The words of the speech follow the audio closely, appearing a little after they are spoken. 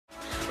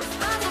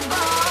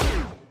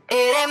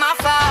It ain't my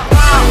fault.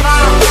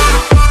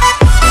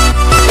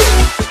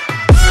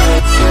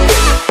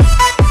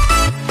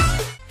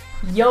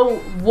 Yo,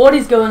 what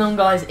is going on,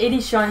 guys?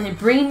 ItsShiney here,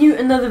 bringing you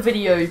another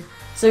video.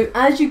 So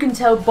as you can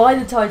tell by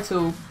the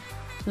title,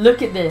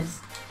 look at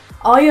this.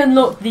 I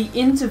unlocked the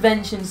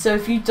intervention. So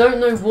if you don't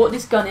know what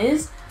this gun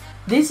is,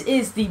 this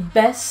is the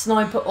best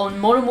sniper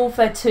on Modern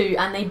Warfare 2,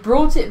 and they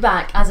brought it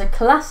back as a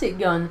classic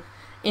gun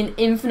in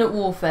Infinite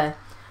Warfare.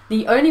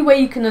 The only way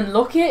you can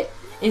unlock it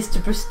is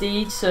to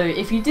prestige. So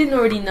if you didn't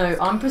already know,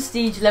 I'm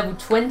prestige level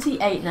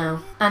 28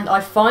 now, and I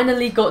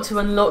finally got to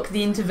unlock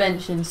the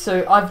intervention.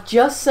 So I've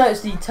just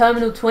searched the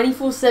Terminal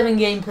 24/7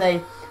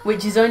 gameplay,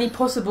 which is only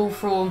possible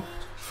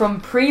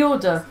from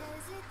pre-order,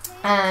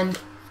 and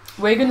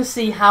we're gonna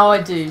see how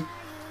I do.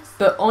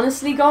 But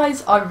honestly,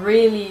 guys, I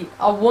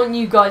want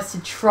you guys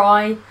to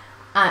try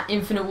at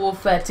Infinite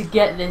Warfare to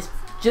get this,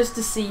 just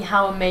to see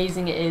how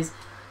amazing it is.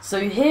 So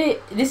here,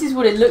 this is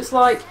what it looks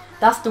like.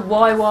 That's the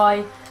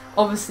YY.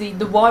 Obviously,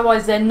 the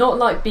YYs, they're not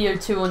like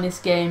BO2 on this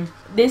game.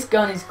 This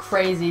gun is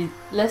crazy.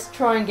 Let's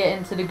try and get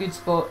into the good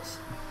spots.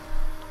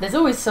 There's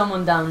always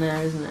someone down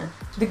there, isn't there?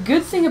 The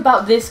good thing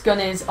about this gun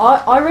is,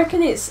 I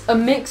reckon it's a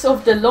mix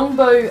of the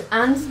longbow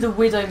and the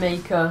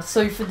Widowmaker.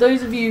 So for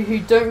those of you who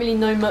don't really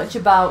know much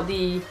about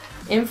the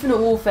Infinite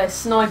Warfare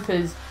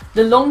snipers,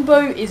 the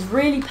longbow is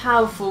really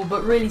powerful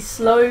but really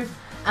slow,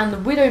 and the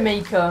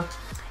Widowmaker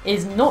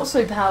is not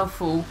so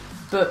powerful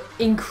but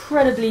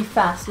incredibly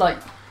fast. Like,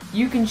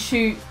 you can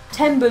shoot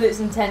 10 bullets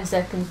in 10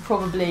 seconds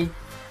probably,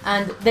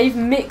 and they've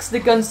mixed the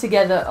guns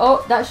together.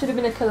 Oh, that should have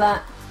been a collat.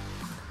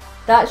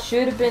 That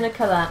should have been a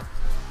collat.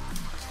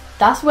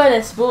 That's where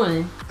they're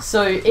spawning.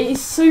 So it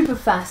is super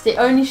fast. It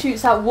only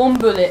shoots out one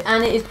bullet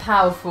and it is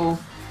powerful.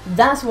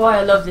 That's why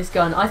I love this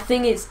gun. I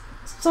think it's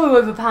so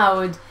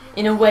overpowered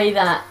in a way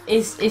that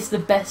it's the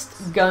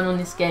best gun on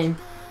this game.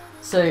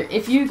 So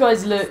if you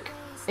guys look,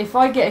 if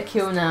I get a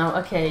kill now,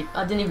 okay,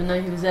 I didn't even know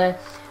he was there,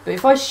 but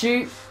if I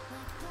shoot,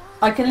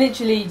 I can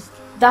literally,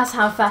 that's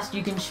how fast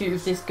you can shoot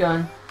with this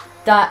gun.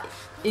 That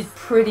is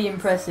pretty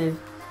impressive.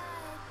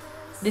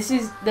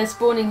 They're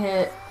spawning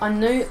here. I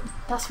know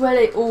that's where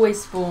they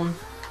always spawn.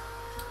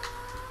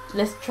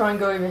 Let's try and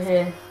go over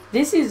here.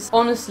 This is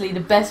honestly the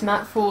best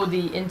map for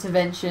the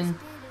intervention.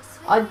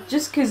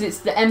 Just because it's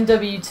the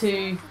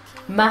MW2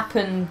 map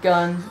and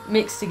gun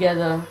mixed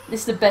together.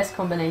 It's the best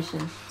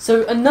combination.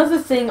 So another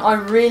thing I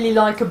really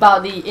like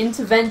about the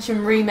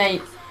intervention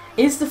remake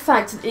is the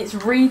fact that its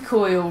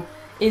recoil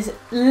is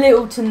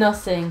little to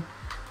nothing.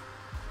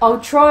 I'll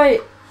try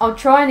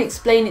and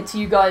explain it to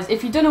you guys.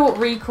 If you don't know what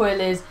recoil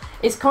is,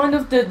 it's kind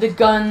of the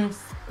gun,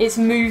 its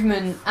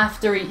movement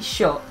after each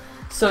shot.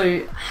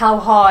 So how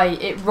high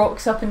it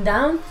rocks up and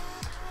down.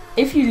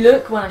 If you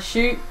look when I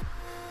shoot,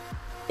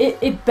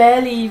 it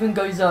barely even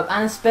goes up,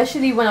 and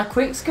especially when I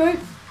quickscope,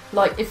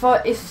 like if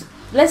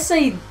let's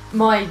say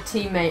my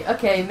teammate,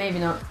 okay, maybe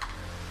not,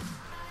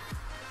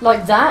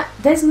 like that,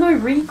 there's no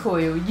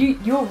recoil.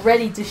 You're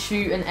ready to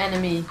shoot an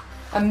enemy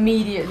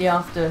immediately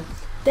after.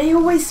 They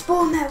always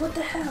spawn there, what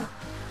the hell?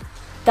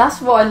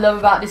 That's what I love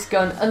about this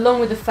gun, along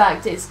with the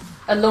fact it's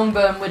a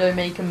longbow and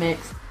Widowmaker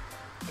mix.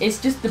 It's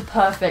just the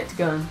perfect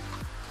gun.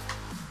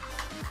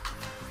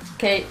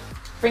 Okay,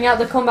 bring out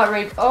the combat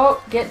rig.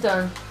 Oh, get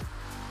done.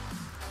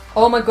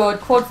 Oh my god,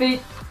 quad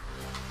feed.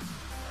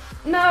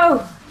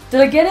 No!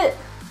 Did I get it?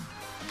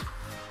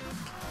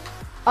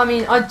 I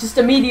mean, I just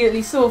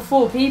immediately saw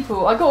 4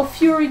 people. I got a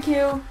Fury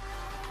kill.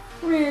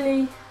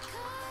 Really?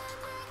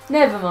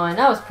 Never mind,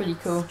 that was pretty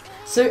cool.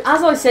 So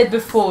as I said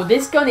before,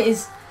 this gun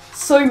is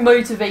so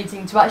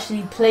motivating to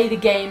actually play the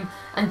game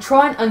and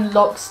try and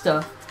unlock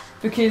stuff,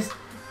 because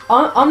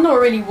I'm not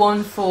really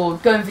one for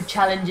going for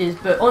challenges,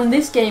 but on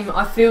this game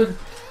I feel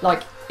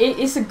like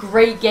it's a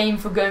great game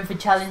for going for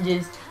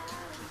challenges,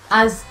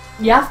 as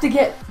you have to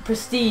get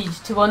prestige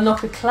to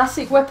unlock a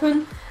classic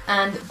weapon,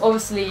 and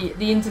obviously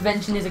the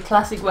intervention is a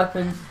classic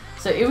weapon,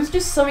 so it was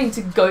just something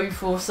to go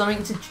for,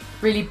 something to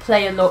really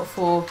play a lot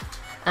for,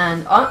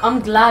 and I'm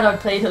glad I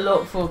played a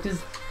lot for,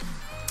 because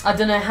I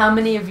don't know how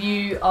many of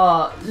you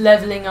are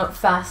leveling up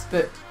fast,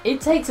 but it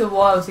takes a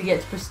while to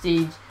get to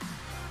prestige.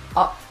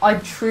 I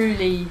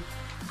truly,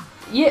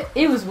 yeah,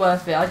 it was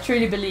worth it. I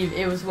truly believe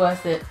it was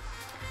worth it.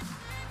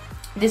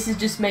 This has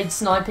just made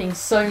sniping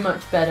so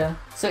much better.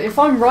 So if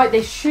I'm right,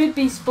 they should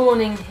be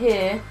spawning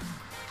here.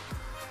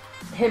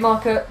 Hit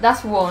marker,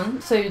 that's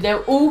 1. So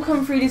they'll all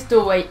come through this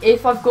doorway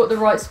if I've got the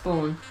right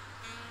spawn.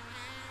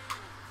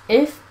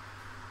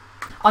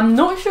 I'm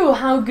not sure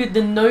how good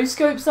the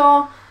no-scopes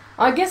are.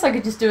 I guess I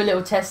could just do a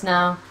little test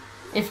now.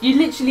 If you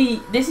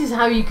literally, this is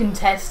how you can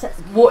test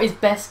what is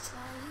best,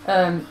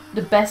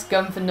 the best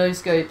gun for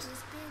no-scopes.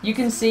 You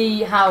can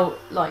see how,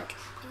 like,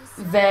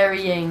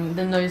 varying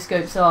the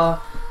no-scopes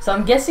are. So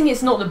I'm guessing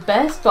it's not the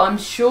best, but I'm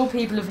sure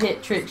people have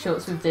hit trick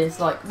shots with this,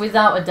 like,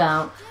 without a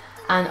doubt.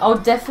 And I'll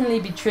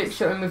definitely be trick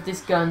shotting with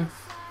this gun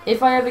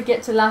if I ever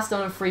get to last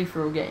on a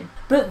free-for-all game.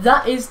 But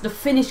that is the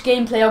finished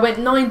gameplay. I went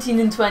 19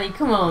 and 20.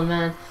 Come on,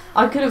 man.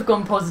 I could have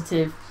gone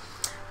positive.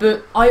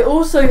 But I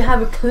also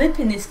have a clip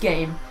in this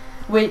game,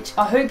 which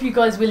I hope you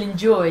guys will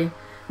enjoy.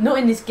 not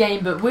in this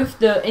game, but with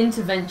the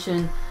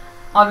intervention,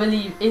 I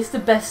believe it's the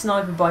best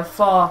sniper by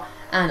far,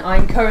 and I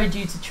encourage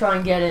you to try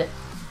and get it.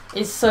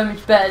 It's so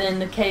much better than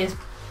the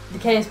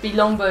KSB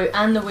longbow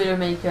and the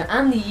Widowmaker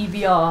and the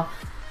EBR,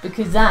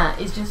 because that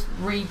is just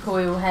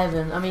recoil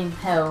heaven. I mean,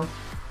 hell.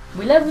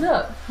 We leveled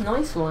up.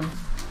 Nice one.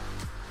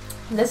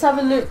 Let's have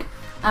a look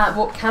at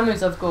what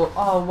camos I've got.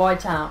 Oh,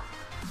 whiteout.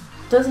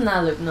 Doesn't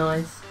that look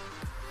nice?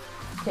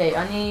 Okay,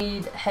 I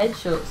need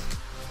headshots.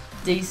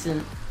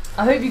 Decent.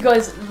 I hope you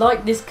guys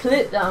like this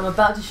clip that I'm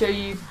about to show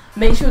you.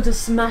 Make sure to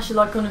smash a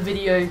like on the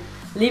video,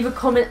 leave a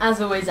comment as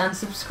always, and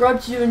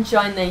subscribe to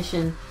ItsShiney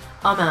Nation.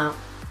 I'm out.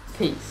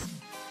 Peace.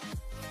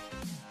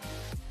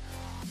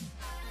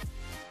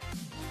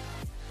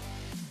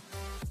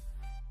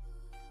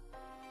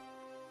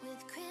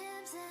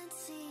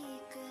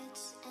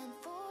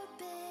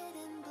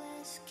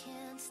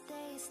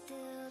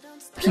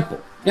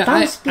 People. Yeah,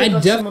 Don't speak I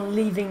of someone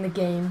leaving the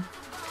game.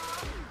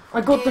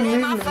 I got the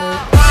movement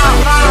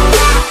though.